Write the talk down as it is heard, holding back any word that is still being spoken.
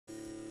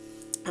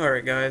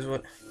Alright guys,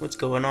 what's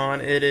going on?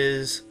 It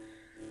is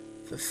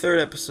the third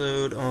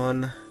episode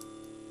on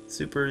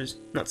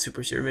not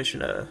Super Zero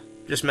Mission,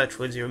 just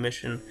Metroid Zero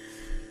Mission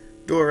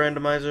Door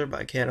Randomizer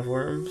by Can of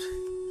Worms.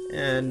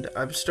 And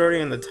I'm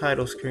starting on the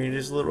title screen,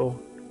 just a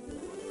little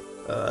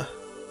uh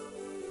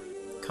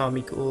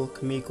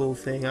comical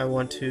thing I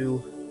want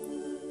to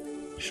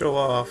show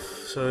off.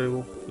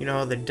 So you know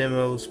how the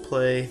demos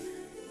play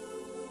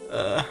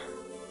uh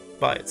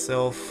by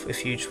itself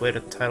if you just wait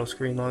at the title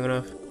screen long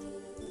enough?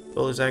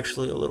 Well, there's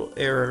actually a little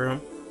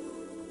error,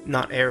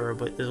 not error,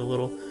 but there's a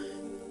little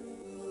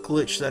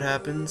glitch that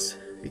happens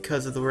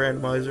because of the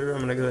randomizer. I'm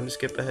gonna go ahead and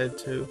skip ahead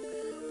to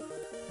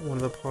one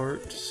of the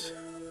parts.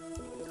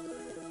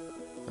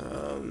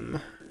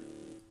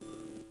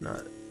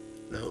 Not,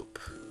 nope.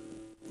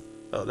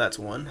 Oh, that's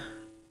one.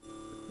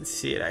 Let's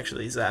see, it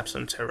actually zaps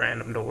them to a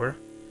random door,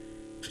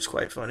 which is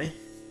quite funny.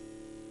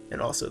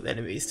 And also the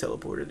enemies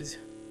teleported.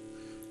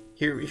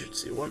 Here we should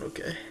see one,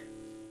 okay.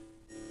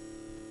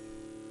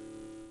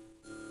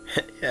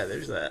 Yeah,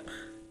 there's that.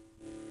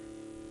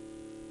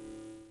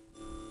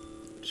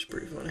 Which is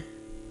pretty funny.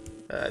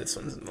 This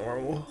one's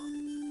normal.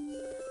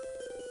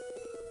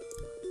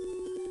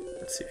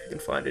 Let's see if we can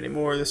find any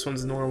more. This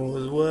one's normal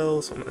as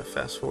well, so I'm gonna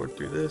fast forward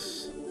through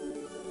this.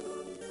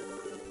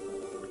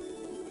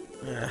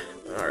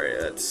 Alright,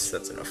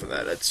 that's enough of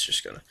that. That's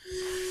just gonna...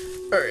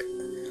 Alright.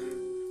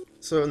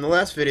 So in the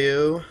last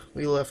video,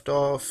 we left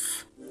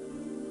off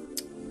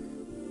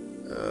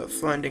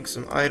finding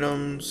some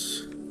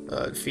items,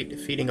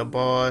 defeating a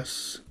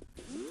boss.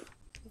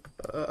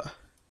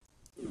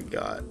 We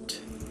got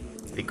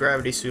the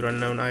gravity suit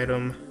unknown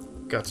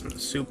item, got some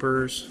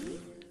supers,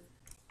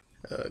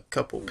 a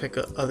couple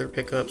other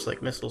pickups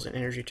like missiles and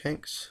energy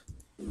tanks.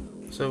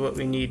 So what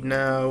we need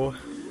now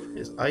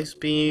is Ice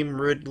Beam,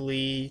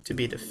 Ridley to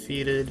be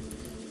defeated,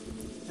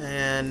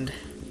 and I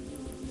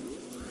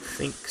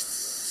think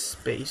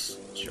Space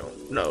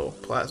Jump. No,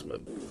 Plasma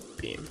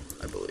Beam,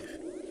 I believe.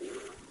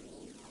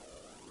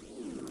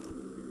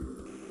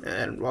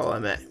 And while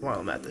I'm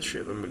at the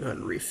ship, I'm gonna go ahead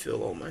and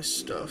refill all my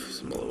stuff.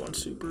 Some low on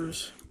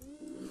supers.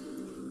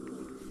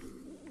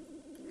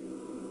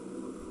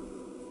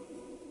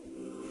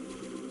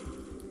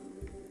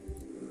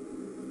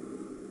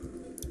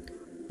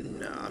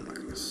 No, I'm not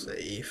gonna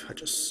save. I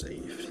just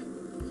saved.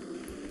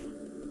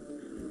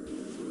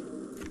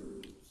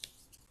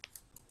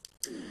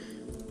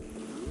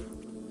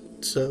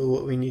 So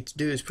what we need to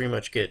do is pretty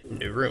much get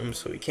new rooms,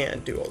 so we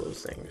can't do all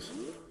those things.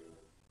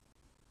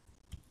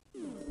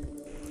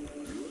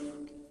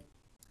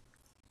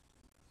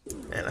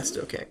 And I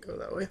still can't go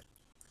that way.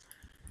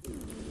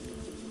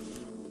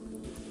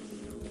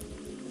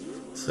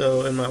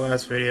 So in my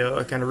last video,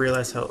 I kind of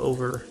realized how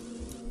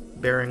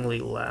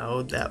overbearingly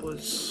loud that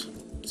was.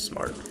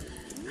 Smart.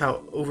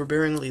 How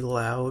overbearingly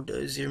loud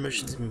Zero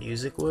Mission's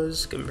music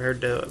was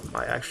compared to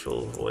my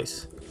actual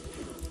voice.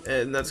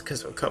 And that's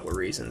because of a couple of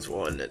reasons.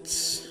 One,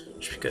 it's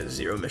just because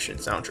Zero Mission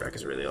soundtrack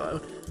is really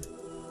loud.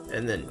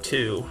 And then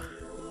two,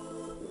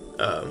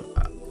 I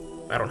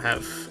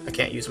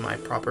can't use my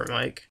proper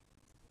mic.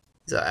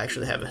 I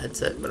actually have a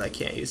headset, but I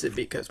can't use it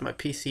because my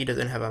PC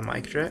doesn't have a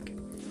mic jack.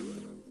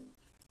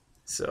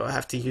 So I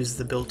have to use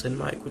the built-in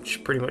mic,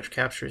 which pretty much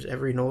captures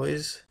every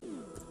noise,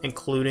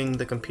 including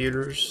the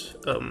computer's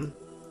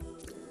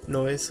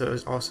noise. So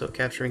it's also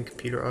capturing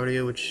computer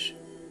audio, which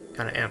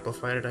kind of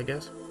amplified it, I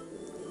guess.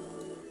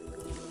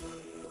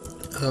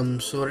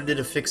 So what I did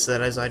to fix that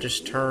is I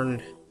just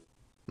turned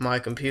my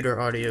computer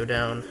audio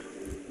down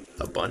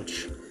a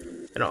bunch,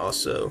 and I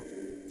also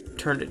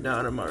turned it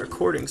down in my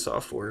recording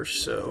software.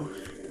 So,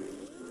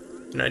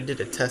 and I did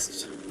a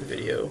test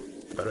video,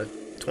 about a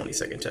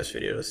 20-second test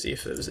video to see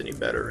if it was any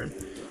better, and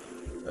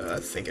I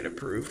think it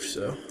improved.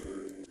 So,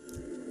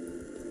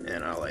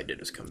 and all I did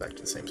was come back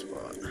to the same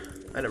spot.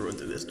 I never went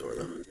through this door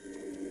though.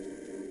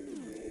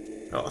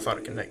 Oh, I thought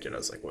it connected. I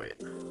was like, wait.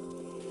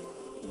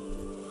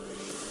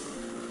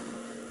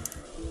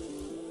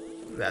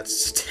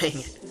 That's, dang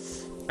it.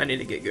 I need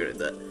to get good at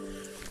that.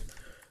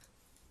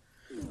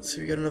 So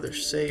we got another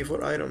save.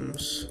 What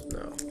items?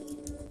 No.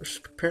 There's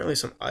apparently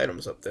some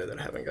items up there that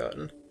I haven't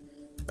gotten.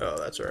 Oh,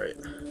 that's right.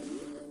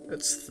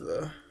 That's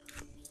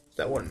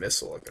that one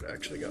missile I could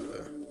actually got,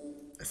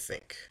 I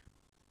think.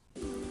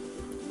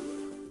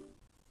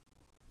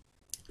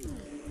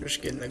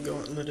 Just getting a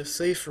gauntlet of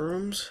safe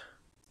rooms.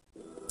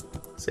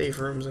 Safe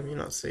rooms, I mean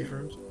not safe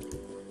rooms.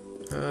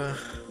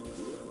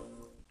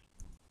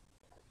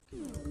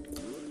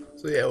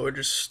 So yeah, we're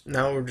just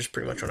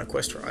pretty much on a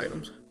quest for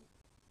items.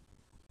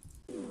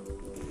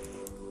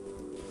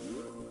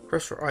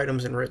 Quest for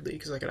items in Ridley,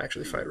 because I can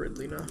actually fight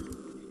Ridley now.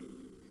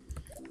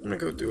 I'm gonna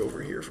go through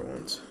over here for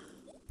once.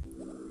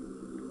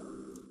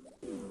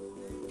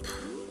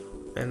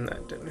 And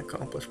that didn't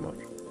accomplish much.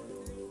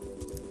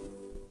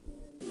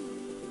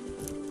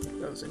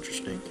 That was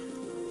interesting.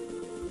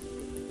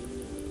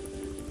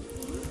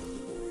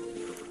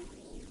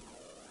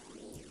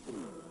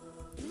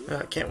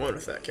 I can't win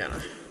with that, can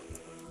I?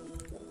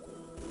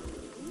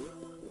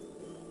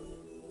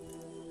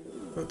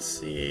 Let's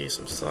see,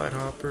 some side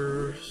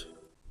hoppers.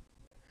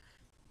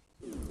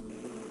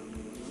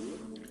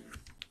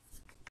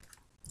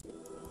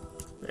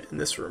 in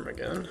this room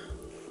again.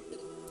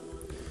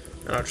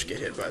 And I'll just get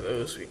hit by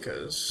those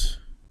because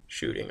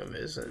shooting them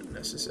isn't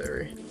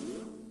necessary.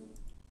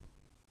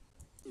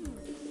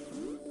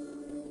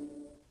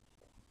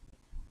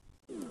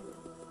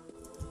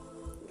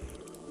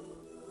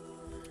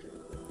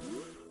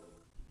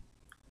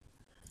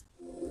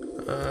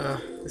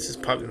 This is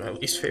probably my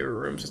least favorite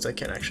room since I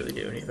can't actually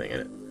do anything in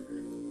it.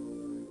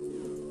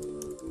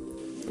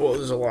 Well,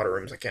 there's a lot of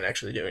rooms I can't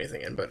actually do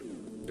anything in, but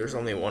there's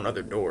only one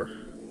other door.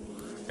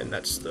 And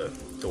that's the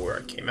door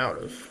I came out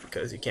of,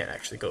 because you can't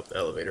actually go up the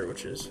elevator,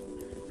 which is...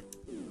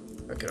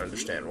 I can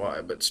understand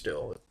why, but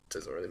still, it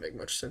doesn't really make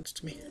much sense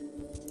to me.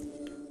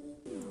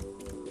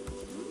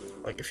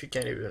 Like, if you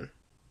can't even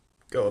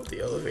go up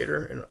the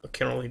elevator and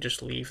can only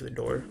just leave the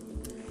door,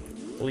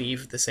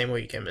 leave the same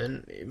way you came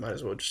in, you might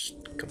as well just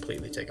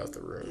completely take out the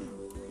room.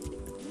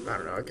 I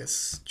don't know, I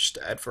guess just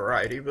to add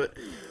variety, but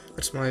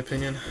that's my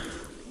opinion.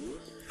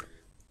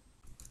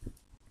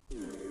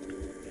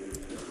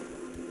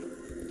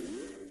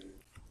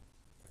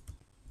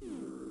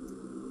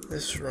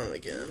 This room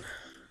again.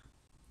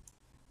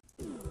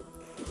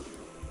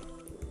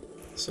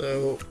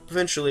 So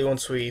eventually,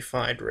 once we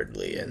find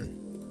Ridley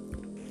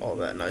and all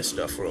that nice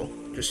stuff, we'll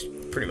just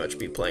pretty much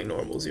be playing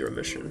normal Zero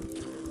Mission.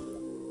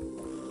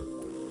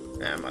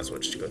 I might as well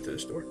just go through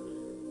this door.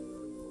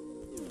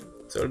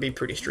 So it'll be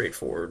pretty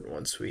straightforward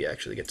once we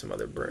actually get to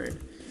Mother Brain.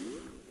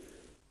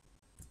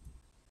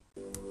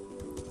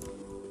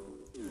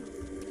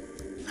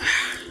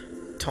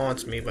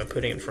 Taunts me by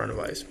putting in front of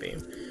Ice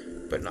Beam,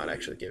 but not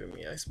actually giving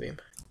me Ice Beam.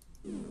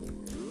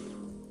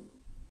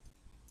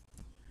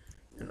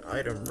 An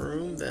item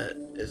room that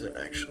isn't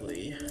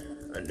actually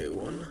a new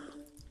one.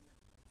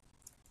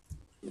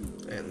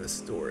 And this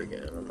door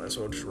again, I might as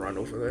well just run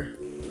over there.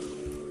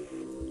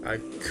 I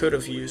could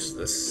have used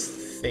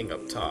this thing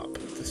up top,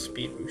 the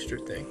speed booster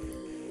thing,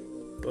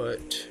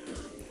 but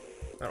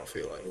I don't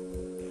feel like.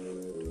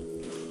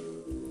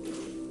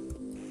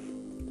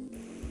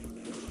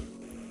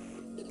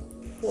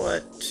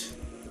 What?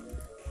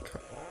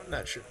 Come on,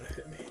 that shouldn't have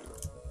hit me.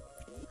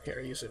 Here,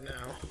 use it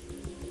now.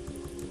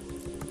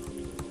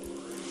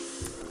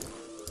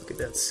 Look at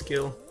that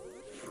skill.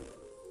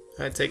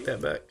 I take that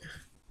back.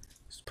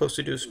 Supposed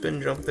to do a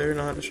spin jump there,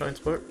 not a shine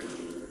spark.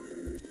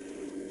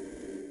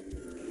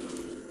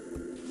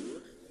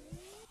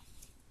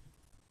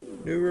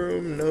 New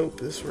room? Nope,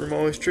 this room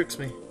always tricks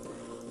me.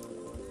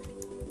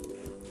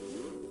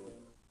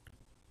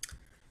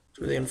 It's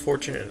really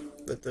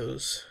unfortunate that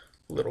those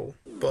little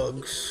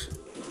bugs,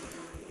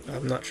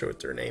 I'm not sure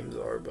what their names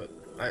are, but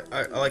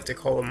I like to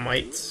call them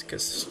mites,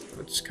 because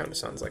it just kind of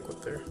sounds like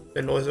what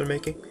the noise they're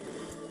making.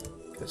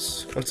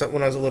 Because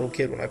when I was a little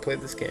kid, when I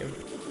played this game,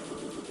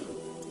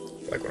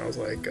 like when I was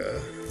like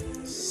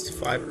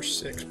 5 or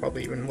 6,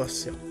 probably even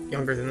less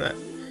younger than that.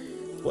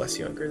 Less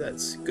younger,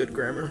 that's good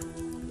grammar.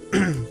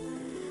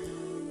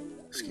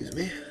 Excuse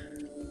me.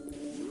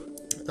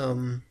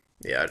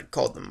 Yeah, I'd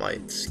call them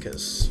mites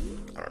because,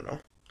 I don't know,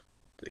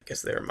 I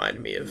guess they remind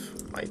me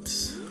of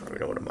mites. I don't even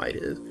know what a mite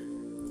is.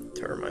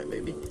 Termite,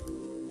 maybe.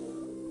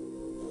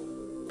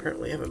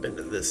 Apparently I haven't been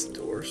to this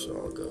door, so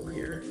I'll go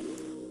here.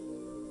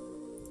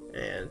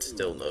 And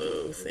still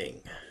no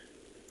thing.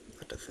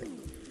 Not a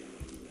thing.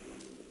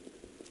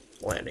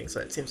 Landing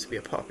site seems to be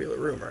a popular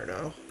room right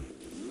now.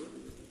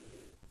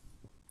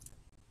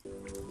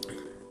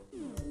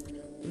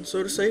 And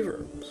so do save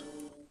rooms.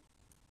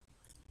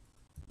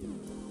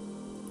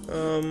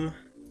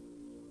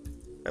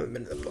 I haven't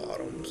been to the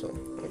bottom, so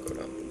I'll go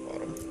down to the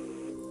bottom.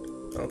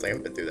 I don't think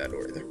I've been through that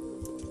door either.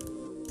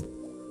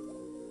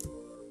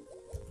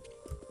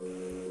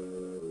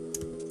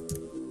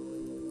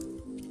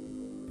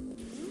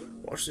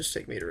 Watch this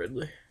take me to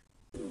Ridley.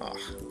 Ah,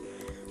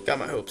 got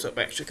my hopes up.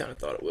 I actually kind of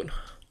thought it would.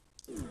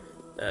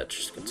 That's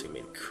just gonna take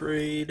me to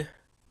Crade.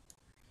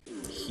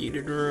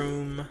 Heated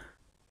room.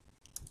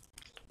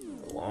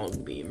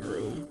 Long beam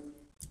room.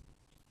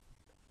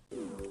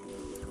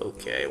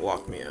 Okay,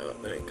 lock me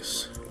out,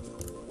 thanks.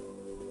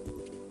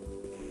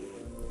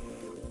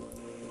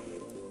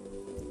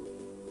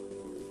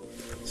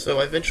 So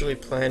I eventually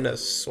planned a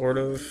sort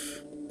of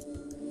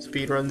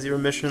speedrun Zero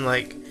Mission.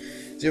 Like,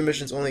 Zero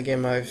Mission's the only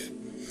game I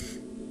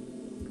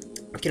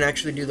can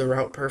actually do the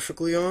route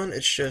perfectly on.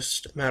 It's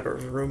just a matter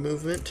of room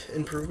movement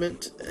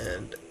improvement,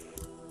 and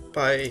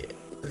by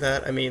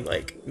that I mean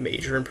like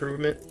major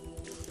improvement,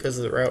 because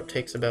the route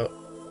takes about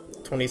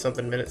 20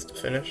 something minutes to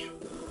finish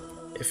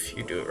if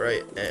you do it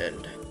right,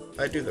 and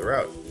I do the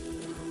route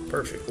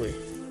perfectly.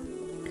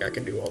 I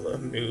can do all the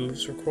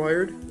moves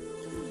required,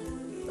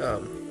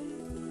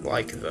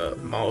 like the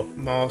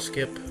maw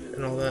skip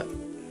and all that.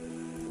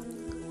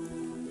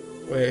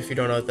 Wait, if you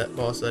don't know what that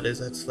boss that is,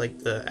 that's like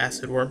the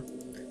acid worm.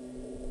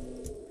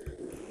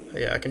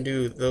 Yeah, I can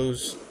do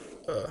those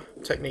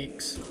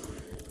techniques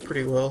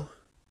pretty well.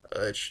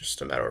 It's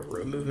just a matter of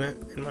room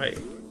movement, and my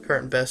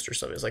current best or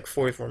something is like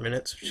 44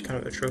 minutes, which is kind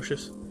of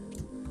atrocious.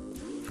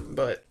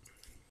 But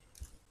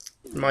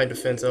in my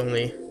defense, I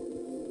only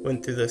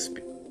went through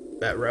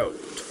that route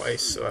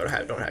twice, so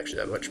I don't actually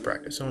have much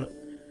practice on it.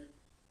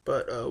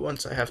 But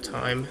once I have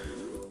time,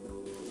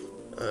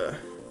 uh,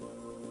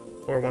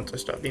 or once I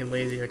stop being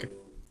lazy, I could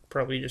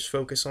probably just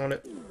focus on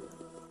it.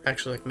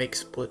 Actually, like, make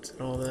splits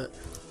and all that.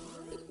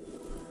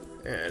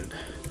 And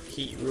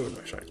he ruined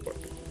my shine spark.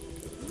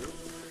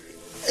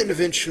 And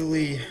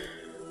eventually,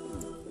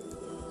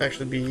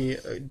 actually be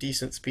a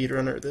decent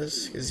speedrunner at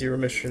this, because Zero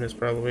Mission is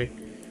probably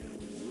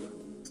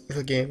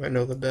the game I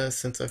know the best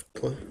since I've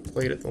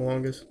played it the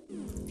longest.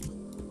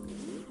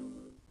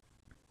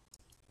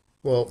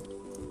 Well,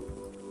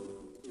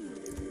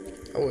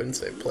 I wouldn't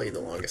say played the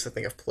longest. I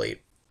think I've played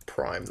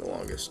Prime the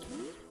longest.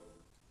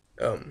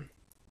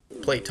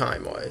 Play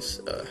time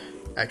wise,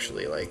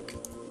 actually, like,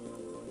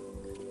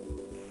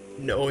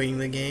 knowing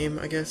the game,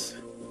 I guess.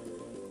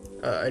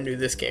 I knew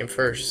this game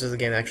first. This is the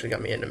game that actually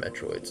got me into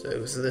Metroid. So it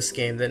was this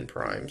game, then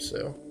Prime,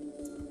 so.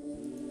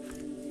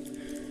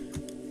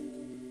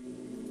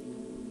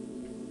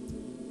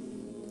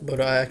 But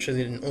I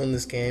actually didn't own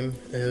this game.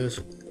 It was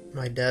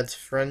my dad's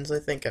friends, I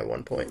think, at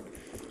one point.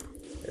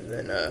 And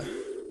then, I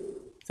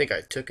think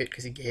I took it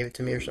because he gave it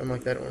to me or something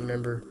like that. I don't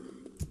remember.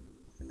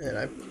 And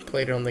I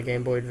played it on the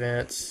Game Boy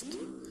Advance.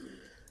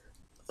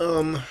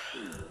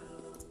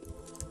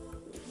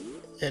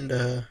 And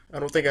I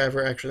don't think I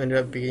ever actually ended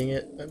up beating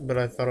it, but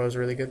I thought it was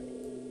really good.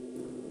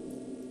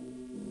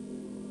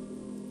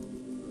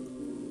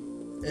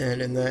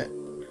 And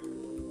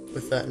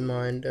with that in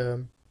mind,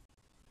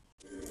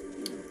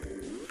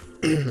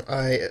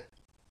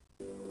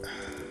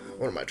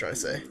 what am I trying to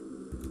say?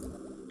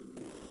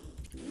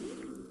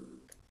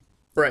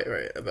 Right,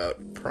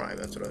 about Prime,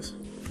 that's what I was.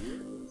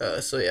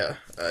 So yeah,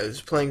 I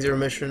was playing Zero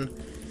Mission.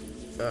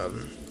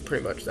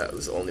 Pretty much that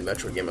was the only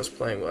Metroid game I was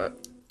playing.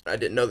 I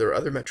didn't know there were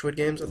other Metroid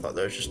games. I thought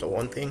there was just a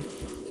one thing.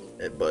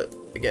 But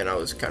again, I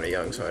was kind of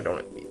young, so I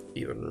don't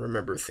even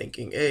remember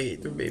thinking, hey,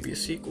 there may be a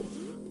sequel.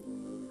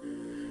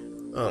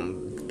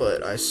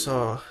 But I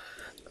saw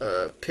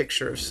a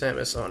picture of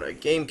Samus on a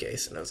game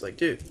case, and I was like,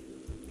 dude,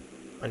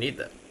 I need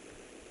that.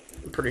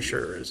 I'm pretty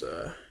sure it was,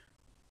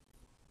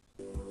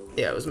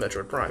 yeah, it was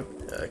Metroid Prime,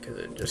 because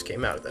it just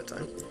came out at that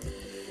time.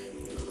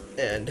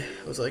 And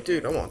I was like,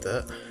 dude, I want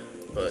that.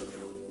 But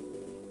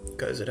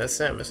because it has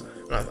Samus.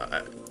 And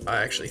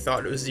I actually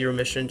thought it was Zero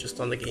Mission just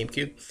on the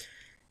GameCube,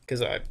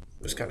 because I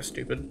was kind of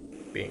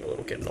stupid, being a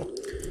little kid and all.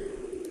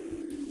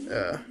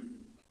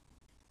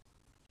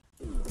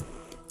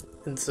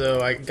 And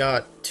so I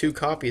got 2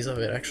 copies of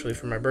it actually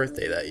for my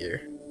birthday that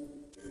year,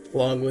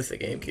 along with the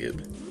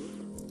GameCube.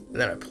 And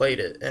then I played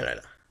it, and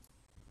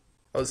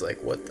I was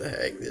like, what the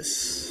heck,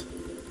 this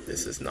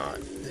is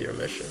not Zero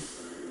Mission.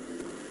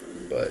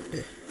 But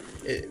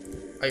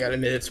I gotta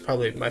admit, it's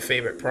probably my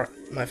favorite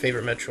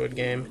Metroid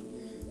game.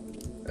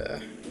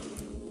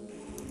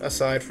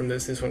 Aside from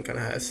this one kind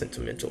of has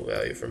sentimental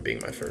value from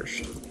being my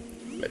first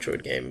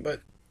Metroid game,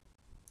 but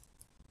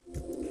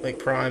like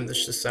Prime,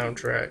 there's the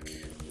soundtrack,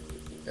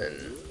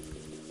 and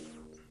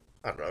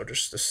I don't know,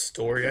 just the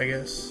story, I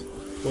guess.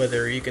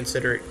 Whether you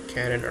consider it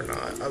canon or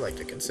not, I like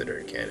to consider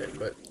it canon,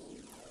 but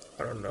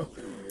I don't know.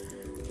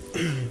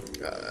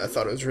 I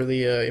thought it was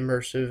really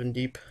immersive and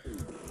deep.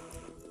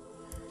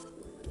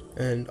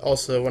 And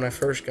also, when I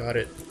first got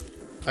it,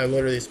 I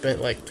literally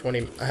spent like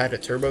I had a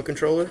turbo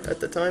controller at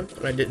the time,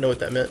 and I didn't know what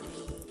that meant.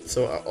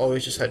 So I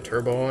always just had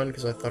turbo on,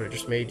 because I thought it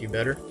just made you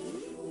better.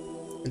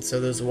 And so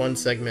there's one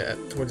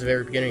segment towards the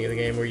very beginning of the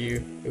game where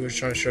it was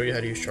trying to show you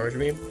how to use charge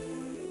beam.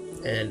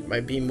 And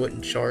my beam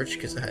wouldn't charge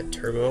because I had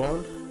turbo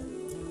on.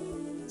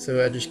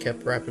 So I just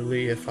kept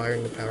rapidly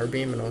firing the power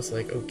beam, and I was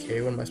like,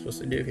 okay, what am I supposed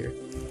to do here?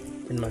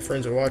 And my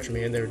friends were watching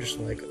me, and they were just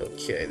like,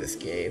 okay, this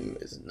game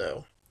is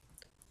no.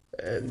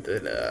 And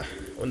then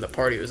when the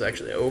party was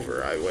actually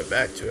over, I went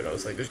back to it. I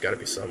was like, there's got to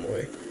be some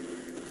way.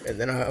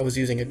 And then I was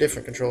using a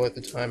different controller at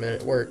the time, and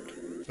it worked.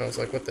 And I was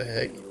like, what the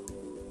heck?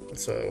 And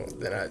so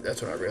then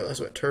that's when I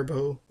realized what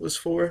turbo was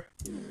for.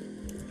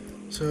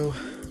 So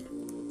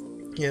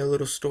yeah, a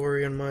little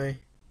story on my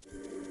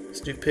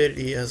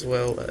stupidity, as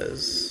well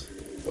as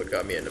what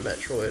got me into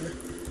Metroid.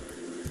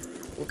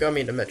 What got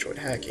me into Metroid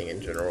hacking in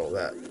general,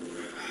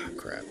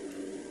 crap.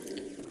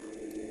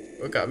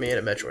 What got me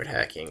into Metroid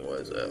hacking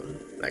was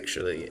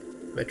actually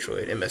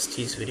Metroid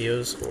MST's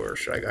videos, or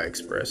Shy Guy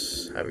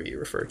Express, however you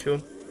refer to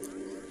them.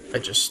 I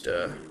just,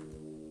 well,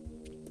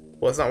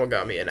 it's not what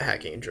got me into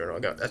hacking in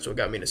general. That's what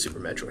got me into Super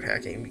Metroid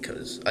hacking,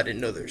 because I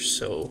didn't know there's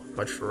so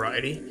much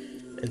variety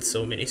and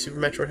so many Super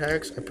Metroid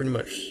hacks. I pretty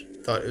much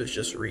thought it was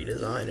just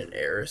redesign and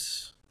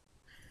Eris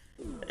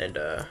and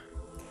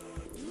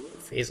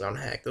Phazon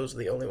hack. Those are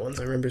the only ones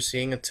I remember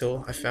seeing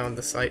until I found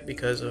the site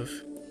because of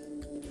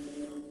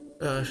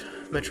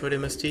Metroid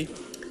MST.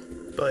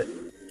 But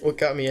what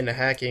got me into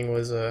hacking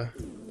was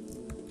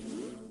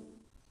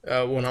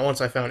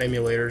once I found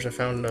emulators. I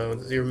found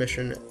Zero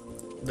Mission,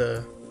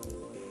 the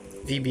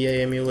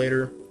VBA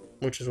emulator,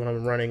 which is what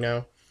I'm running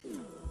now,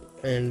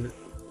 and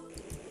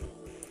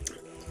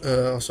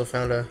also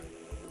found a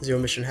Zero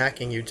Mission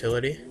hacking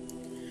utility.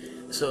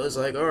 So I was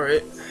like,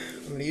 alright,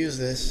 I'm gonna use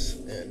this,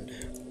 and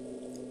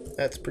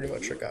that's pretty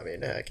much what got me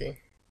into hacking.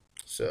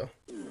 So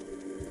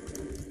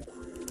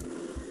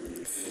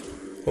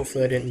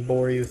Hopefully I didn't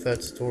bore you with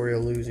that story or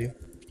lose you.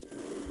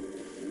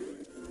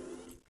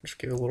 Just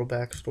give a little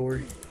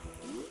backstory.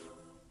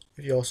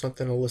 Give y'all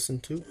something to listen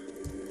to.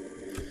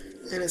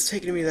 And it's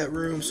taken me that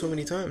room so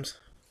many times.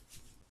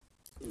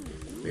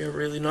 We are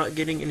really not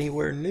getting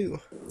anywhere new.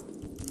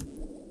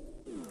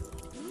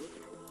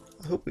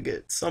 I hope we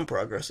get some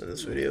progress in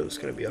this video. It's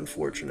going to be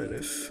unfortunate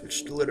if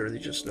it's literally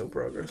just no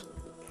progress.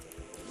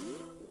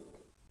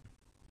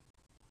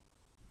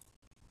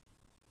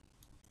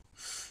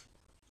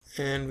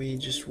 And we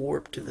just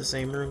warped to the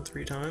same room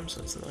 3 times.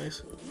 That's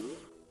nice.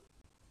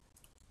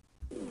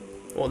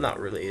 Well, not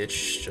really.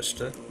 It's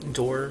just a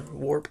door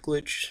warp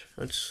glitch.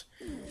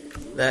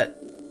 That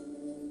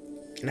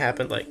can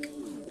happen like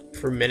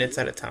for minutes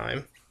at a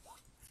time.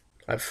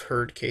 I've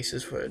heard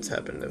cases where it's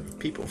happened to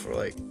people for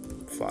like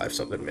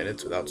 5-something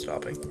minutes without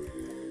stopping.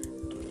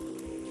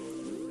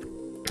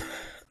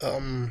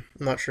 I'm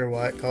not sure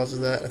why it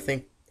causes that. I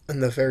think in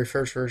the very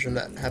first version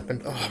that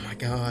happened. Oh my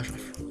gosh.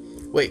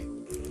 Wait.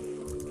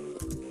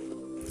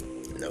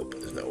 Nope,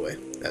 there's no way.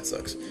 That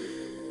sucks.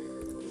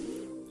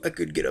 I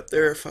could get up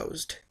there if I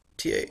was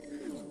TASing,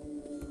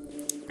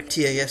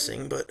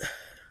 but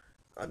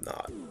I'm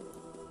not.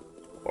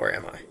 Or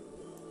am I?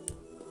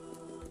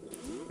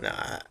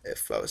 Nah,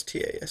 if I was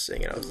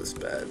TASing and I was this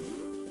bad,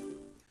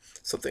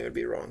 something would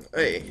be wrong.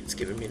 Hey, it's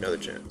giving me another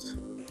chance.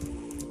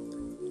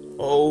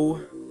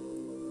 Oh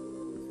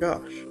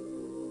gosh.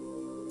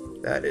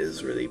 That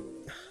is really...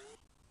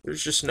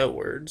 There's just no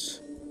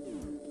words.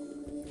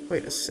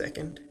 Wait a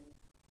second.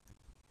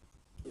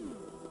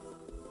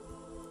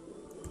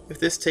 If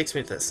this takes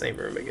me to that same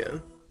room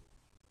again...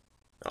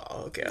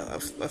 Oh, okay, I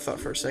thought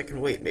for a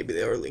second, wait, maybe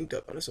they are linked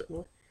up on a certain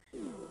way.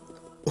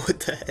 What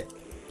the heck?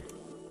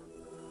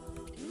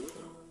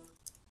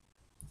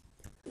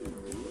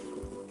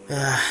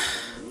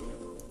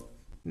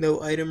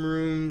 No item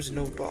rooms,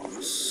 no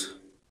boss.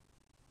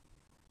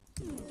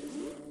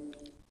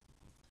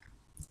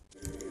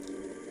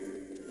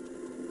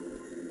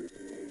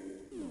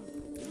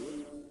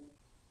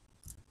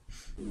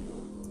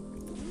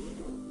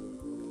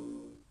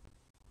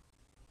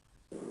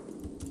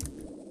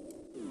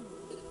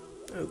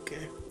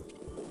 Okay.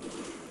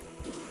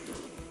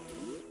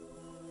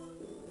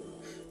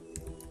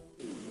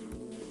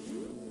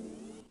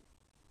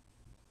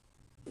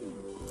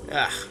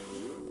 Ah.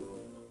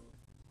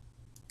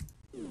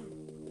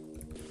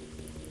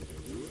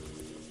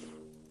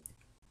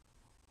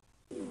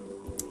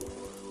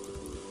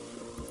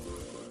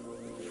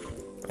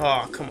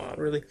 Oh, come on,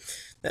 really?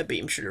 That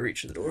beam should have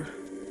reached the door.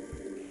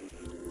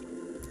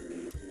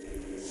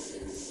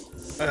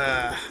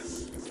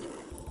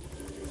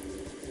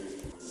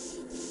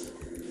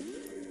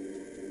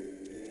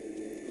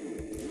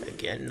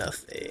 Again,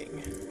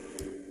 nothing.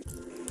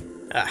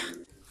 I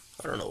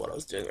don't know what I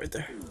was doing right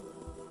there.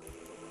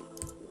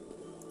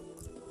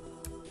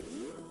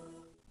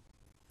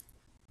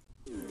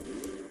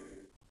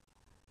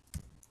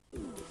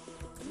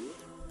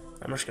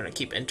 I'm just gonna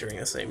keep entering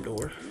the same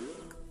door.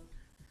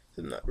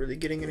 I'm not really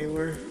getting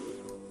anywhere.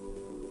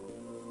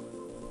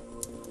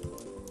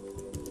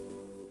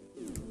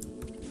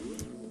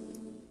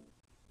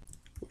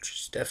 Which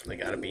is definitely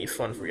gotta be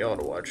fun for y'all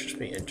to watch, just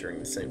me entering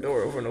the same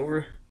door over and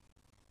over.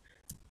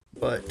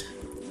 But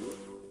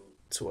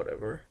it's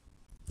whatever.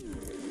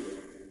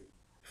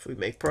 If we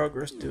make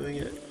progress doing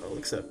it, I'll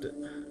accept it.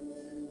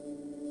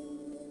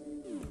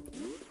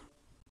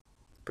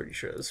 Pretty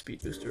sure the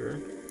speed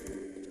booster.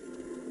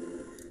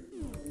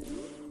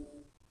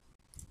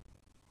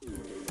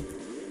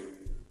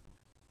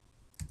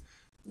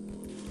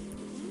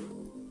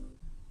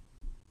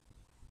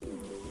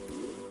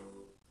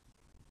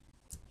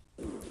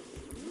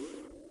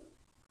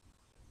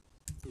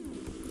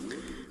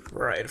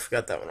 Right, I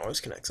forgot that one always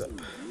connects up.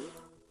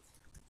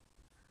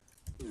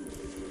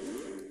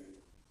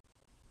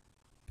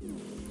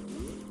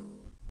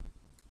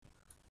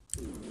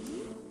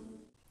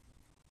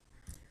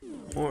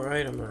 More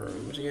item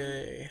rooms,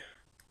 yay.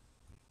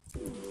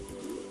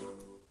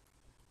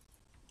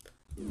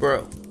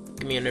 Bro,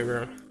 give me a new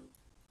room.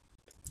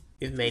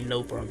 You've made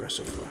no progress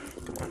so far.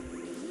 Come on.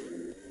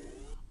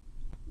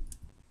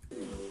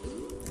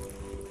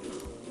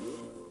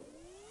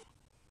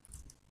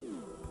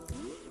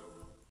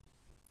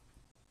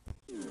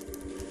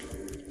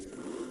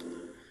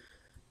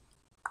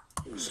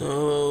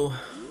 So, I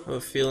have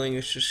a feeling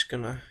it's just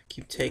gonna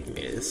keep taking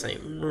me to the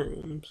same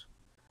rooms.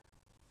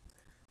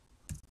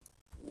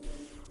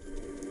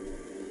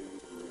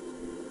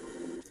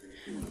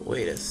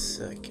 Wait a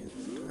second,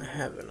 I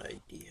have an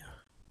idea.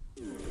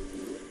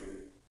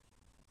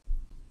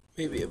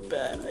 Maybe a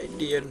bad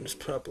idea, and it's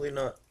probably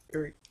not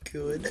very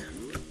good.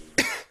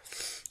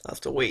 I'll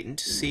have to wait and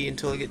see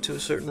until I get to a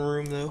certain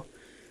room, though,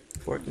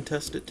 before I can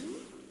test it.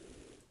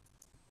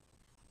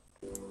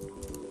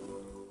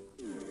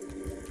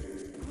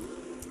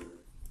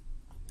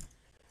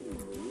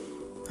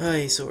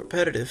 Aye, so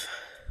repetitive.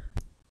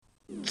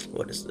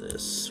 What is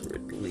this?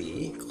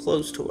 Ridley.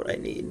 Close to what I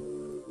need.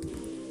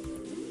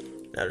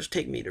 Now just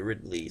take me to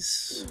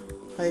Ridley's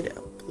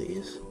hideout,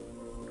 please.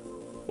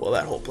 Well,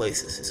 that whole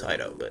place is his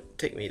hideout, but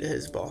take me to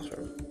his boss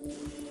room.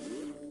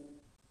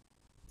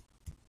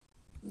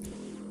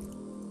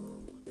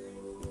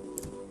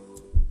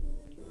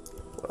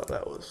 Well,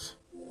 that was...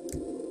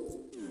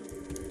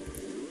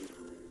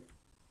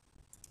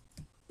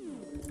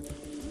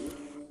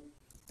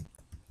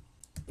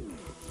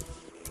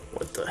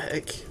 What the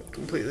heck? I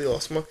completely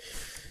lost my...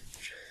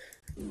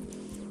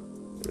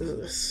 What is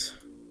this?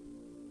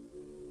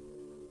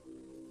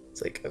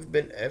 It's like I've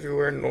been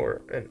everywhere in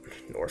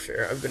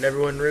Norfair. I've been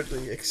everywhere in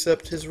Ridley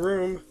except his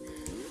room.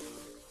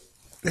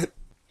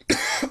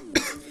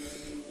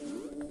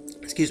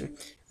 Excuse me.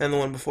 And the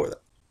one before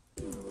that.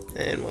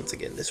 And once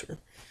again, this room.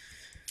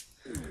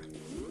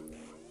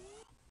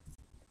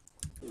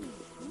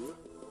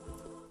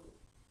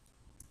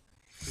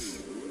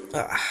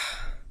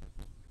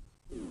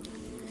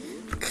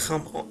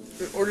 Come on.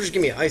 Or just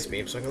give me an ice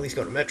beam so I can at least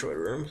go to Metroid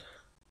rooms.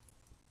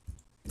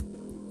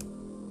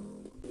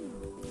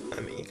 I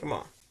mean, come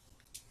on.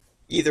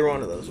 Either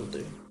one of those will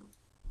do.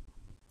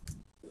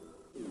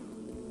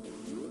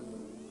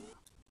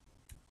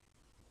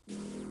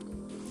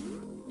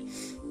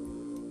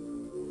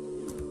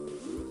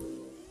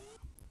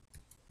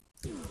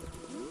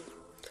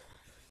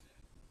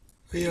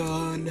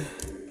 Yawn.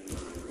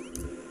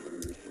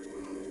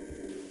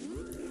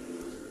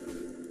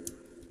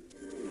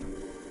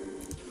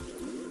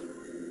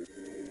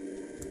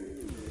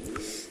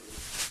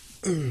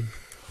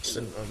 It's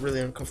in a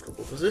really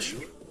uncomfortable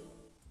position.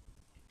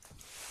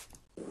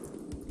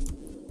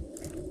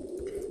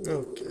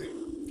 Okay.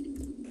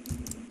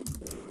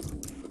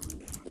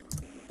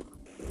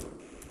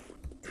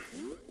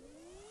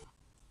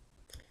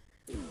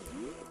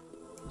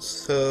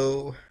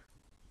 So,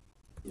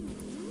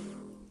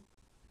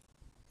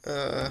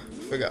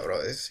 forgot what I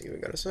was even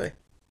gonna say.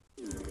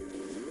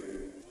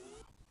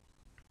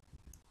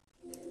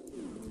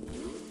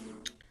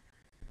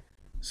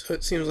 So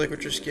it seems like we're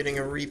just getting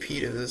a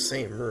repeat of the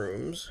same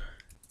rooms.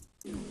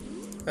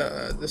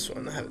 This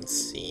one I haven't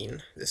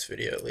seen, this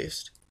video at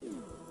least.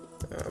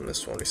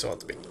 This one we saw at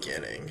the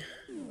beginning.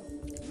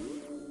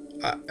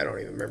 I don't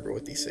even remember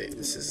what these say.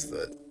 This is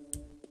the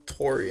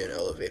Torian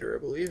elevator, I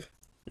believe.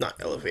 Not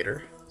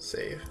elevator,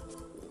 save.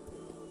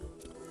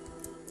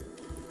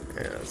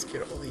 And let's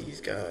get all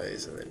these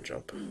guys and then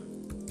jump.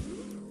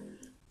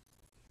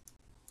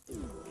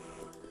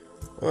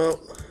 Well,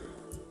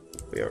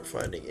 we aren't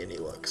finding any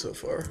luck so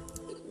far.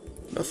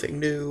 Nothing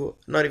new,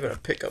 not even a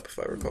pickup if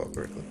I recall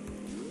correctly.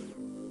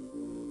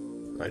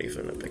 Not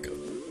even a pickup.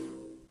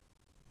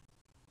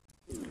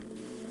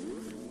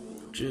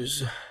 Which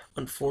is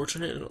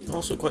unfortunate and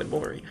also quite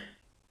boring.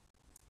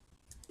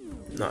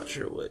 Not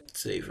sure what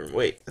save room.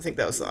 Wait, I think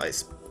that was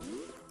the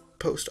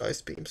post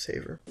ice beam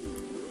saver.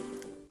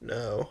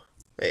 No.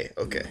 Hey,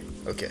 okay.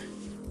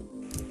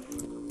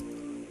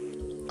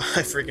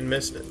 I freaking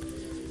missed it.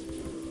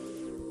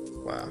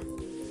 Wow.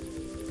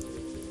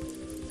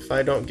 If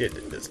I don't get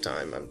it this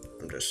time, I'm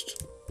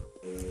just...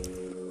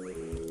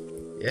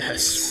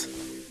 Yes.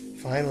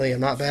 Finally, I'm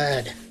not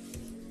bad.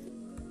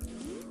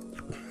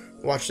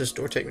 Watch this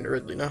door take me to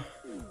Ridley now.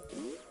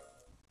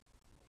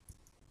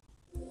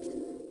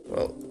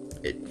 Well,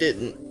 it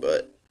didn't,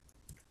 but...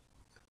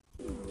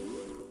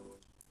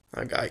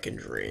 a guy can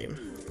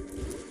dream.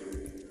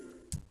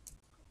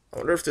 I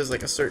wonder if there's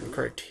like a certain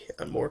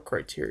more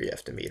criteria you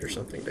have to meet or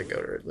something to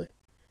go to Ridley.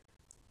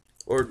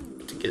 Or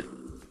to get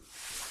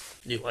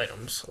new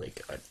items.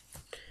 Like, I'm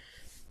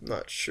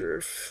not sure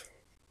if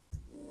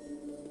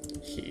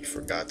he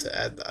forgot to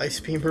add the ice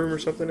beam room or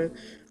something in.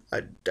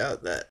 I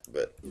doubt that,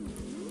 but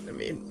I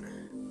mean,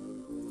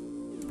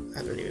 I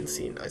haven't even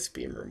seen ice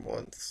beam room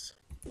once.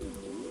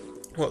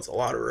 Well, it's a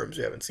lot of rooms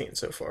we haven't seen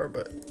so far,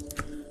 but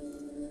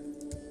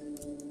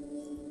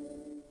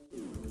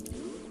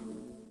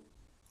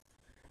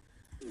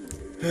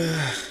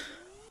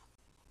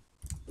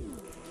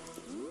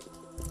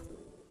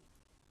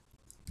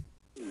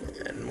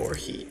and more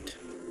heat.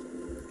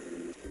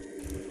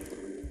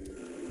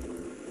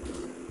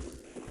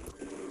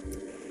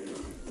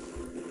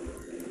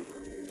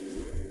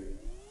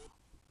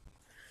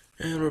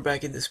 And we're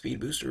back in the speed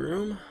booster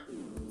room,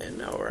 and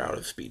now we're out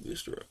of speed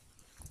booster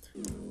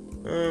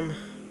room.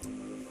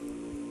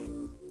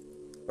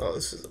 Oh,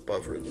 this is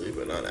above Ridley,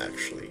 but not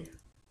actually.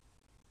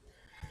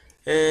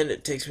 And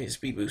it takes me to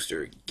speed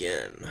booster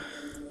again.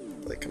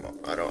 Like, come on,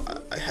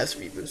 I have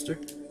speed booster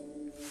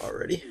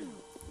already.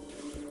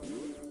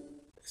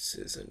 This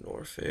is a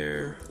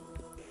Norfair.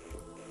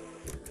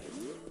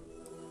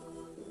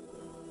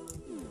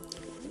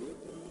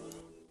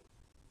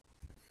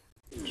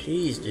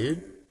 Jeez,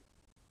 dude.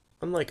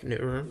 Unlike new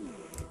room.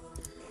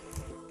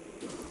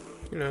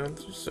 You know,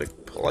 it's just a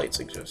polite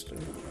suggestion.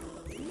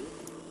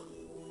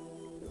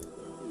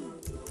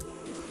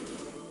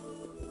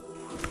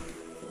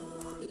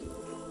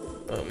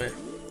 Oh man.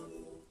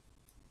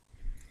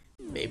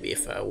 Maybe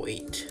if I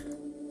wait.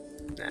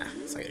 Nah,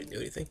 it's not gonna do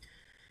anything.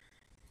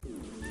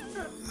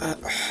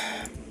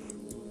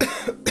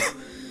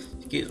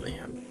 Excuse me,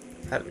 I'm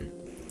having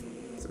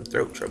some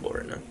throat trouble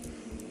right now.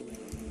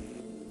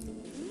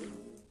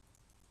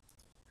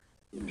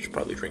 Should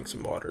probably drink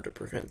some water to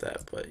prevent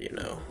that, but you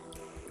know.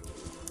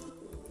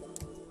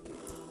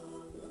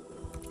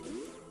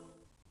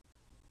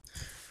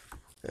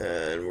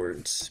 And we're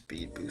in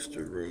speed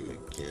booster room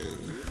again.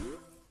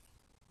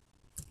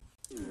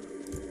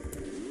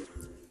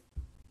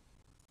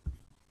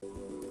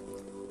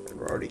 And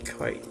we're already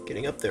quite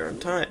getting up there on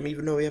time,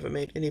 even though we haven't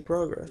made any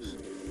progress.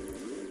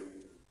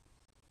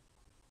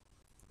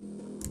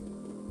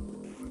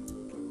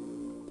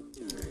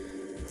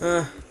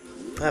 I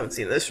haven't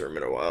seen this room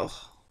in a while.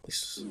 At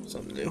least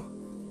something new.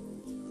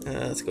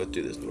 Let's go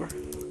through this door.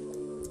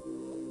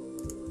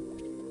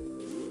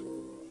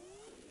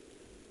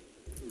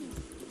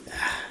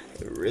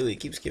 It really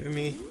keeps giving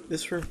me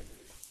this room.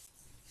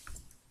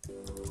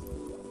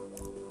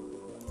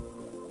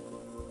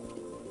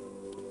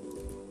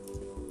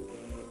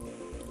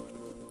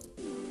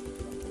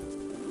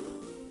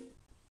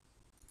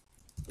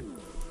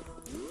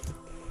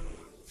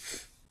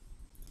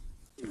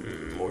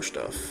 More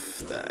stuff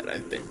that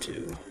I've been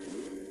to.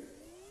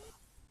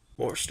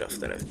 More stuff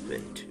that I've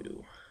been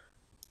to.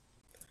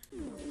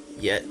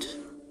 Yet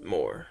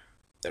more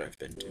that I've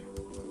been to.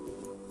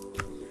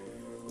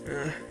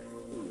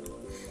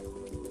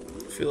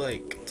 I feel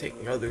like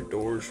taking other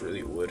doors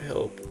really would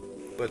help,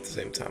 but at the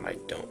same time I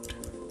don't.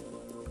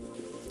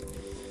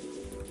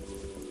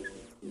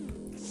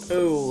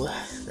 Oh,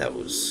 that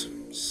was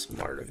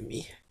smart of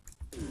me.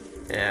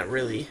 Yeah,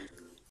 really.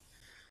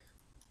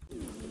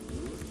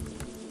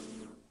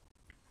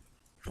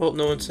 Well,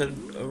 no one said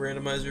a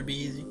randomizer would be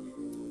easy.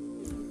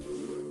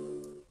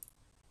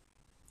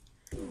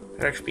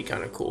 It'd actually be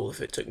kind of cool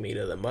if it took me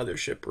to the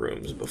mothership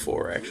rooms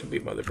before I actually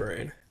beat Mother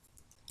Brain.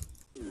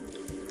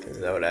 Because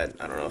that would add,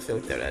 I don't know, I feel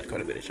like that would add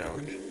quite a bit of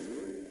challenge.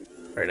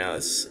 Right now,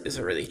 this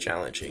isn't really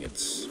challenging,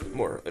 it's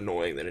more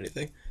annoying than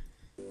anything.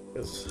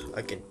 Because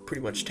I can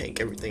pretty much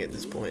tank everything at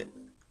this point.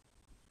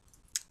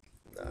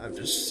 I'm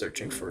just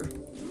searching for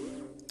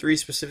 3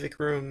 specific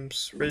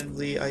rooms: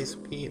 Ridley, Ice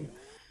Beam,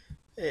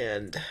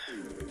 and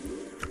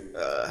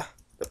the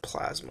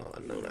plasma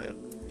unknown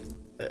item.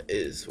 That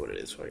is what it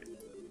is, right?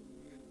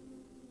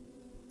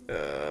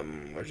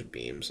 Where's the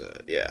beams?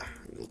 Yeah,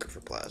 I'm looking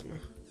for plasma.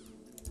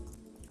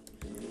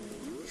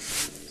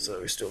 So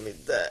we still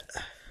need that.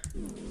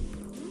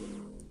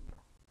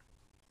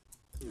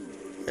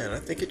 And I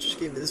think it just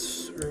gave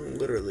this room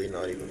literally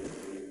not even.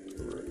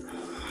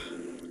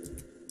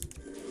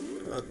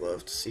 I'd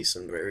love to see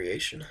some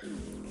variation.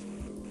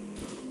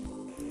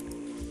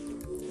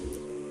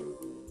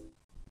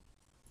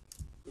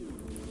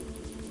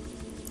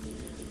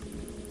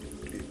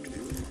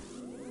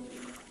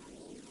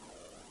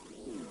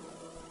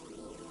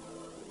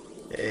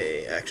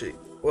 Hey, actually,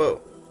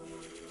 whoa.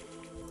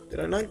 Did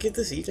I not get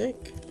this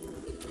E-tank?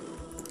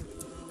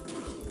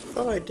 I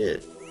thought I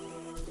did.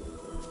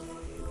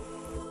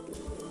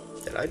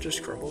 Did I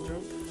just crumble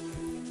jump?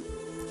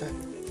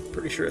 I'm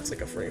pretty sure it's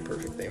like a frame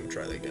perfect thing. I'm gonna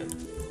try that again.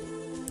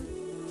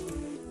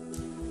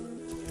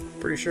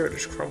 Pretty sure I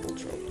just crumble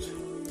jumped.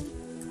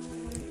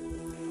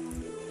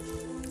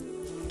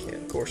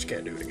 Of course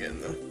can't do it again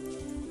though.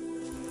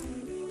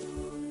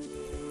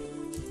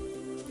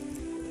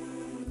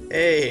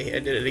 Hey, I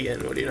did it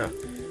again. What do you know?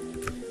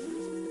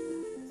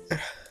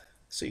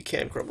 So you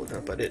can crumble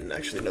jump. I didn't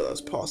actually know that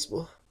was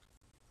possible.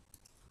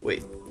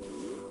 Wait.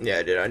 Yeah,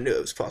 I did. I knew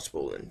it was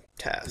possible in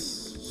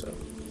tasks, so.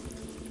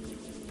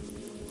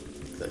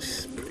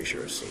 I'm pretty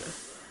sure I've seen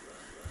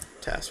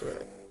a task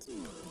where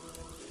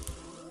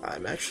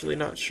I'm actually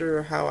not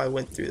sure how I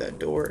went through that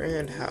door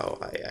and how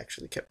I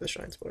actually kept the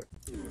shine spot.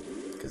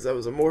 Because that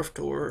was a morph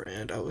door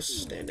and I was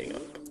standing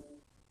up.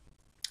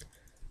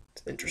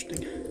 It's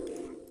interesting.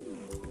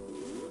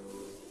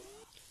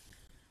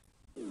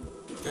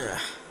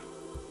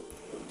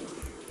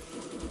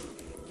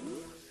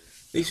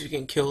 At least we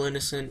can kill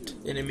innocent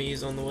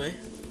enemies on the way.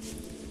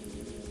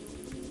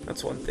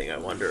 That's one thing I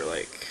wonder,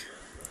 like,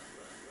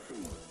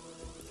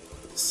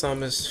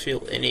 Samus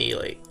feel any,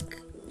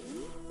 like,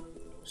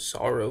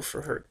 sorrow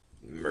for her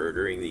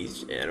murdering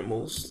these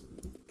animals?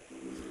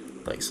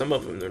 Like, some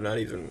of them, they're not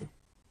even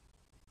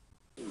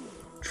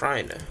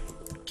trying to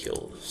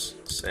kill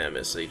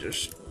Samus, they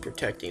just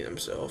protecting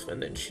themselves,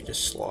 and then she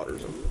just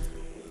slaughters them.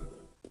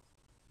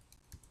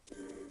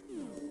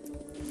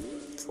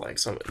 Like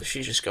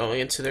she's just going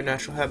into their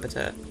natural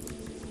habitat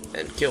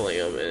and killing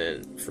them,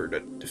 and then for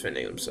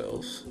defending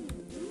themselves,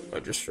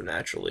 or just for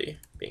naturally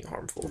being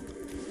harmful.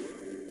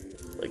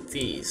 Like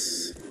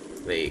these,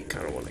 they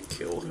kind of want to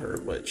kill her,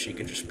 but she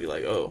can just be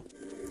like, "Oh,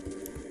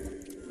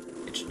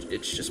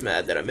 it's just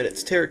mad that I'm in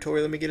its territory.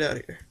 Let me get out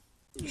of here,"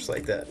 just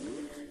like that.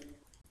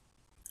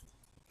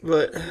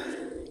 But I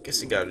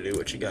guess you gotta do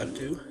what you gotta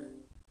do,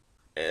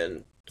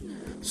 and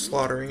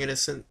slaughtering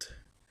innocent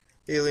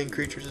alien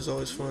creatures is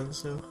always fun.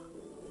 So.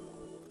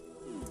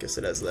 Guess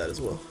it has that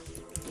as well.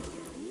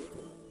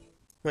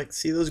 Like,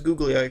 see those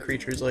googly eye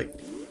creatures, like,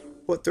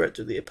 what threat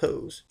do they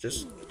pose?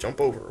 Just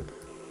jump over them.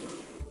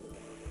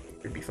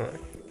 You'd be fine.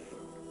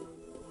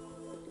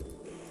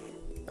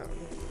 I don't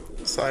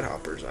know. Side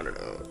hoppers, I don't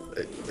know.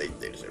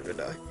 They deserve to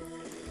die.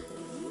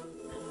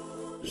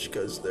 just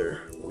because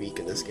they're weak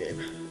in this game.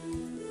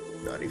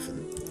 Not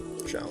even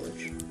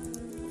challenge.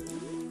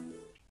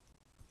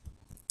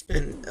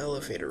 An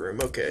elevator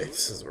room. Okay,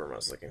 this is the room I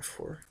was looking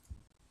for.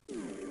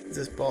 Is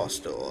this boss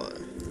still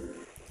alive?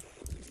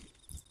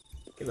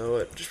 You know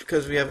what? Just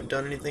because we haven't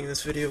done anything in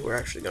this video, we're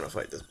actually gonna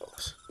fight this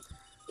boss.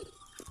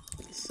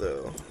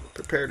 So,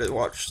 prepare to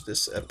watch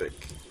this epic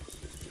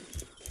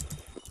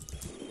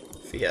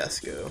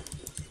fiasco.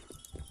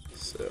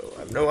 So, I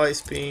have no ice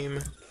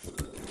beam,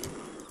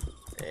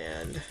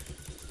 and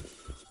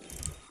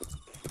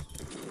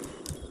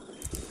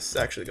this is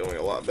actually going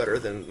a lot better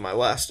than my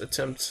last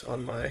attempt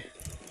on my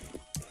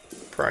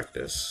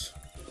practice.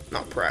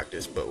 Not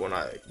practice, but when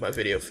my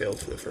video failed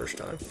for the first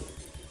time.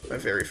 My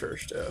very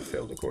first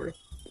failed recording.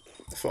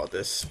 I fought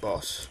this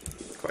boss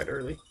quite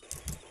early,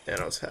 and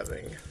I was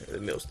having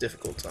the most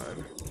difficult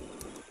time.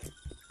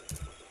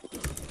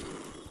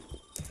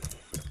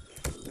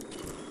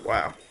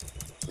 Wow,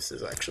 this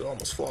is actually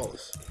almost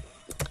flawless.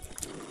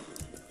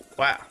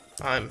 Wow,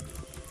 I'm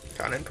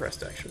kind of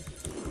impressed actually.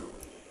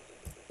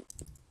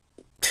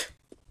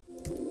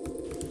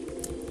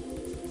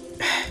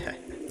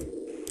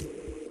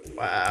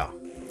 Wow,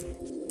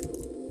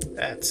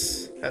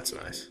 that's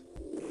nice.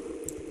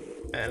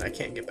 And I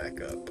can't get back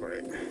up,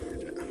 right?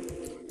 No.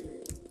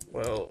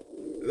 Well,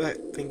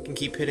 that thing can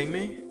keep hitting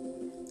me.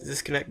 Does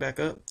this connect back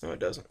up? No, it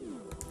doesn't.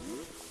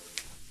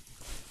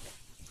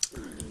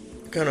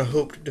 I kind of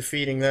hoped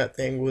defeating that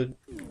thing would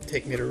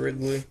take me to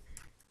Ridley.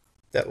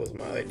 That was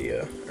my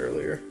idea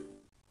earlier.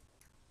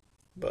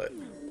 But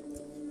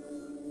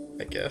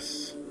I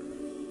guess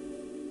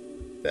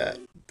that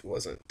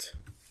wasn't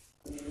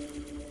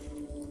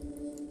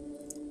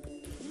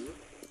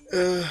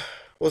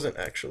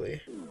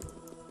actually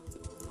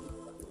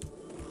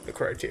the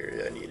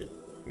criteria I needed.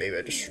 Maybe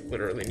I just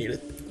literally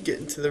needed to get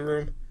into the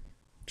room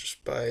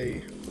just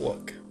by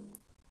luck.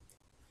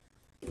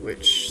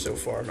 Which, so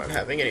far, I'm not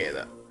having any of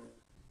that.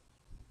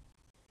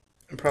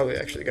 I'm probably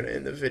actually going to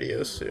end the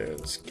video soon.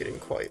 It's getting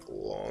quite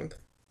long.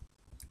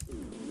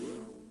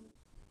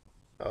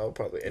 I'll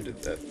probably end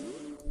it at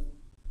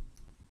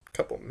a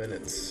couple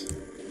minutes.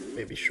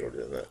 Maybe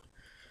shorter than that.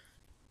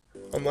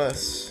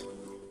 Unless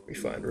we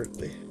find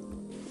Ridley.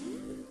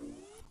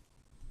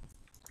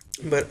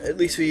 But at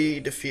least we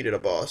defeated a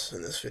boss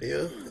in this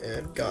video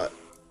and got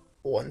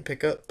one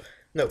pickup.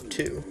 No,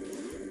 two.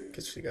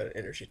 Because we got an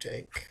energy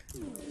tank.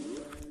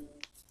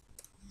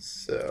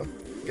 So,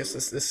 I guess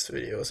this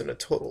video isn't a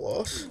total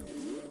loss.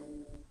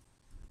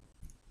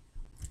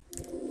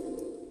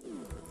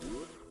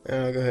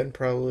 And I'll go ahead and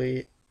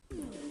probably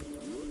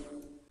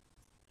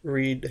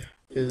read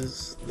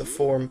the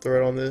forum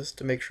thread on this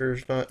to make sure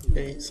there's not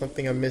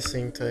something I'm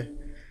missing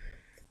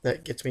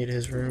that gets me to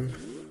his room.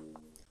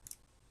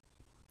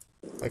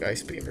 Like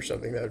ice beam or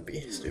something, that would be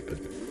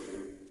stupid.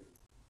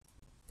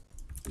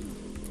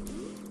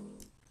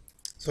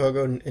 So I'll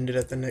go and end it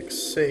at the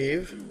next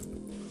save.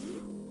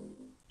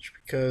 Just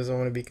because I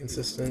want to be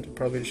consistent. I'm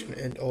probably just going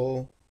to end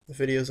all the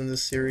videos in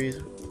this series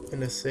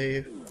in a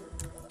save.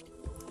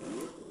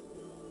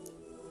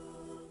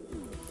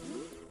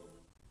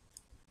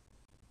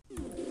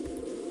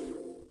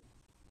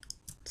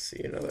 Let's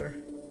see another.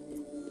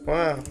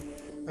 Wow,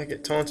 I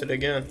get taunted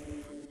again.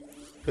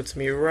 Puts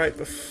me right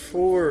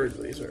before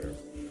Ridley's room.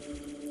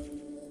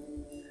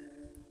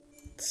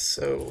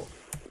 So,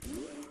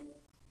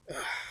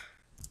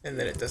 and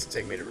then it doesn't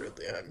take me to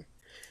Ridley.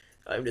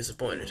 I'm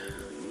disappointed.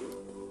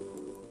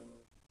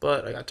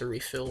 But I got to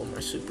refill on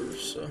my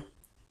supers, so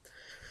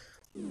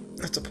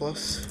that's a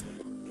plus.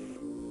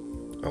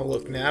 Oh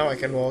look, now I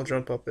can wall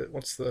jump up it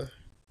once the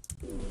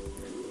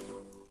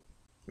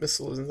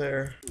missile isn't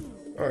there.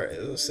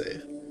 Alright, let's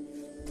save.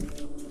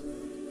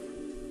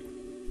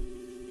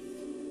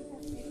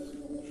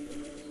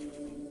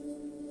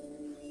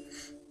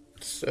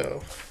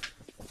 So,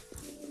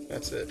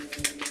 that's it.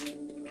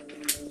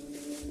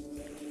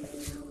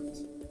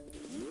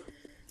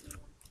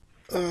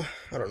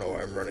 I don't know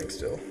why I'm running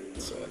still.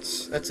 So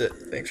that's it.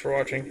 Thanks for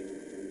watching.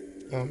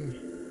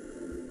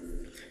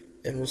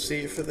 And we'll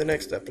see you for the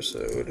next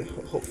episode.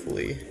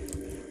 Hopefully,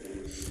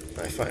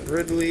 I find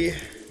Ridley,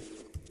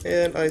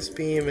 and Ice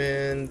Beam,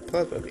 and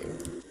Plasma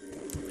Beam.